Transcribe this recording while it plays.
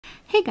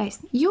Hey guys,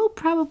 you'll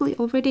probably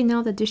already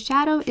know that the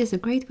shadow is a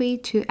great way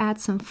to add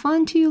some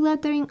fun to your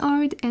lettering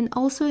art and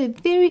also a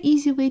very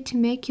easy way to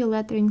make your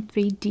lettering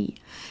 3D.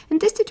 In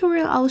this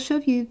tutorial, I'll show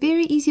you a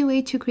very easy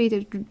way to create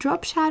a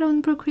drop shadow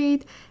in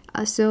Procreate,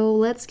 so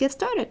let's get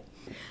started.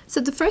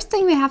 So the first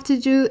thing we have to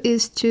do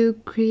is to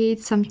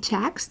create some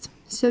text.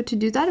 So to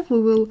do that,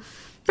 we will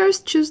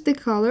first choose the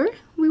color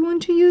we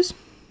want to use.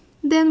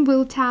 Then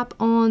we'll tap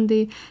on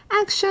the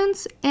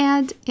actions,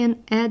 add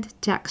and add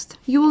text.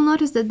 You will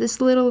notice that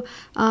this little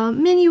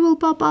menu will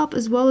pop up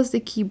as well as the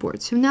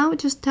keyboard. So now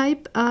just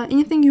type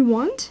anything you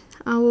want.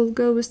 I will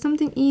go with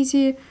something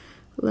easy.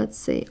 Let's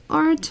say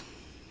art.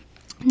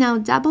 Now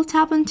double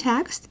tap on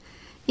text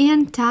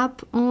and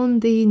tap on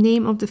the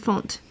name of the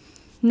font.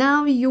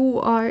 Now you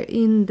are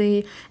in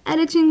the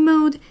editing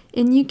mode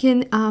and you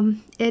can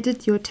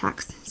edit your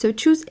text. So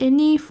choose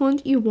any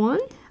font you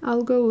want.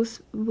 We'll go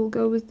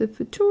with the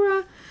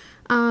Futura.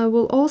 I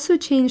will also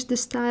change the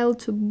style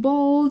to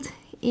bold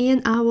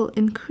and I will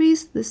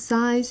increase the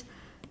size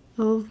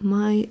of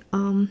my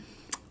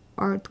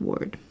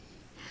artwork.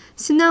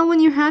 So now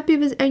when you're happy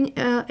with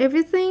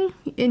everything,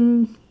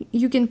 and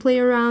you can play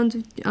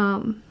around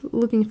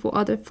looking for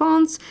other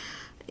fonts,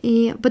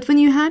 but when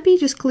you're happy,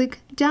 just click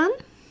done.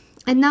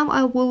 And now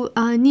I will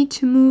need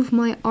to move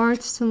my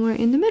art somewhere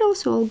in the middle,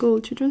 so I'll go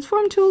to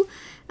transform tool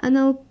and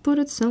I'll put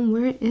it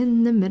somewhere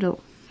in the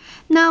middle.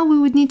 Now we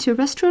would need to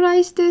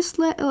rasterize this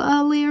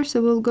layer,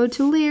 so we'll go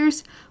to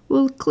layers,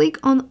 we'll click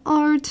on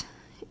art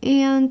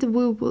and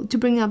to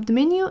bring up the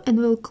menu, and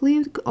we'll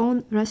click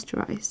on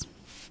rasterize.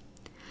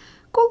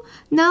 Cool.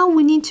 Now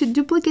we need to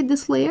duplicate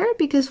this layer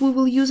because we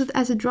will use it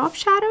as a drop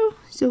shadow.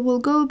 So we'll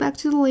go back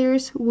to the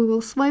layers, we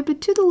will swipe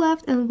it to the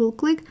left and we'll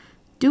click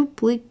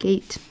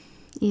duplicate.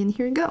 And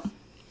here we go.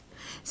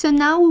 So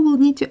now we will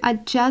need to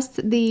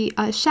adjust the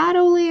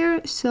shadow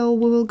layer. So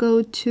we will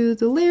go to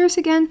the layers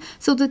again.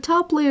 So the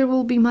top layer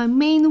will be my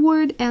main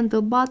word and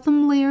the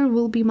bottom layer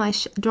will be my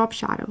drop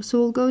shadow. So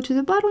we'll go to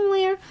the bottom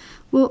layer.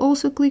 We'll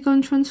also click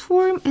on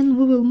transform and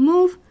we will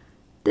move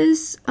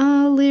this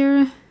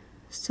layer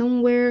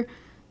somewhere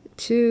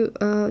to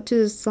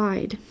the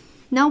side.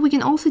 Now we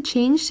can also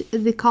change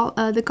the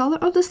color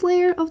of this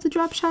layer of the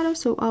drop shadow.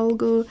 So I'll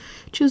go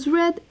choose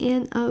red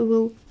and I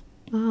will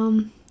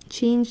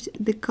change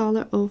the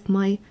color of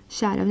my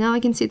shadow. Now I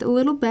can see it a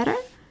little better,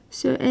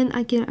 so and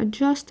I can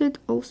adjust it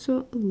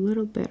also a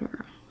little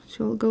better.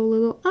 So I'll go a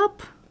little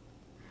up,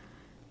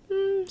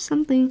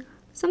 something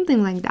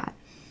like that.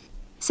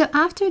 So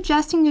after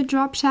adjusting the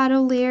drop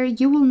shadow layer,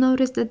 you will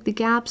notice that the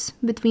gaps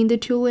between the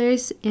two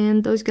layers,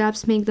 and those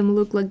gaps make them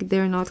look like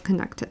they're not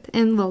connected.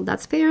 And well,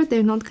 that's fair,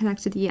 they're not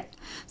connected yet.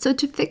 So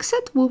to fix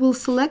it, we will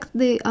select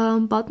the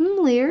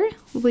bottom layer,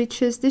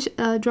 which is this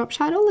drop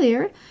shadow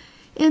layer,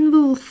 and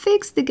we will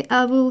fix the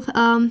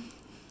and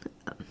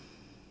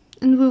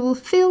we will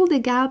fill the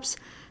gaps,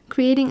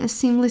 creating a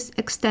seamless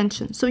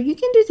extension. So you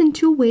can do it in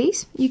two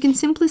ways. You can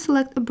simply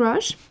select a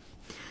brush.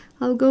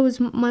 I'll go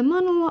with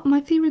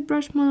my favorite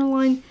brush,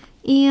 monoline,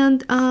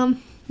 and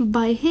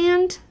by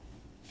hand,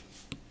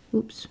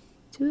 oops,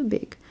 too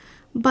big.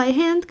 By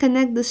hand,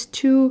 connect these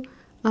two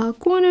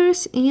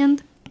corners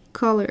and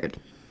color it.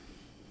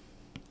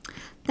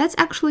 That's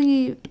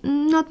actually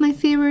not my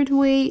favorite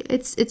way.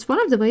 It's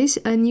one of the ways,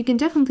 and you can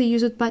definitely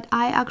use it, but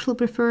I actually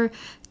prefer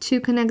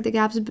to connect the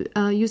gaps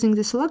using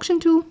the selection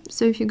tool.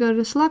 So if you go to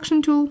the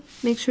selection tool,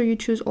 make sure you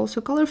choose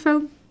also color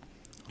fill,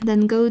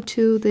 then go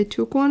to the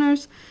two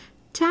corners,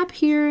 tap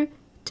here,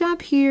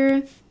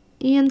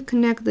 and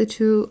connect the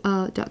two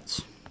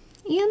dots.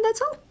 And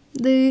that's all.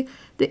 The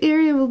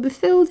area will be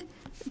filled.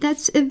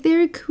 That's a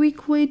very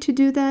quick way to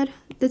do that.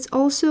 That's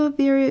also a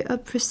very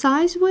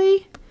precise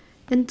way,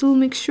 and to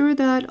make sure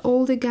that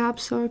all the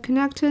gaps are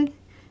connected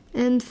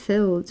and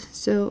filled.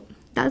 So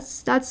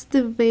that's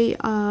the way,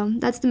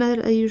 that's the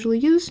method I usually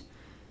use.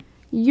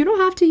 You don't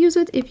have to use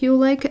it if you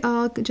like,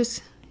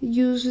 just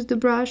use the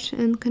brush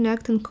and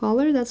connect and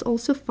color. That's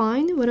also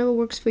fine, whatever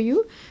works for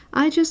you.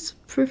 I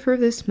just prefer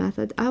this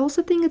method. I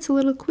also think it's a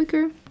little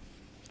quicker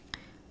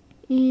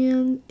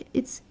and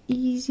it's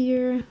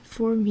easier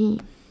for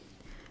me.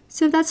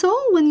 So that's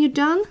all. When you're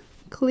done,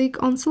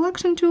 click on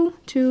selection tool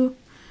to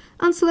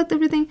unselect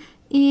everything,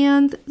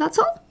 and that's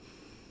all.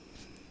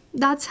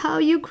 That's how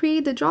you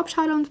create the drop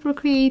shadow in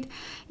Procreate,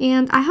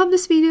 and I hope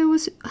this video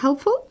was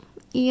helpful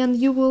and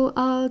you will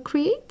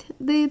create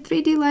the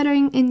 3D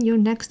lettering in your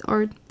next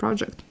art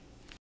project.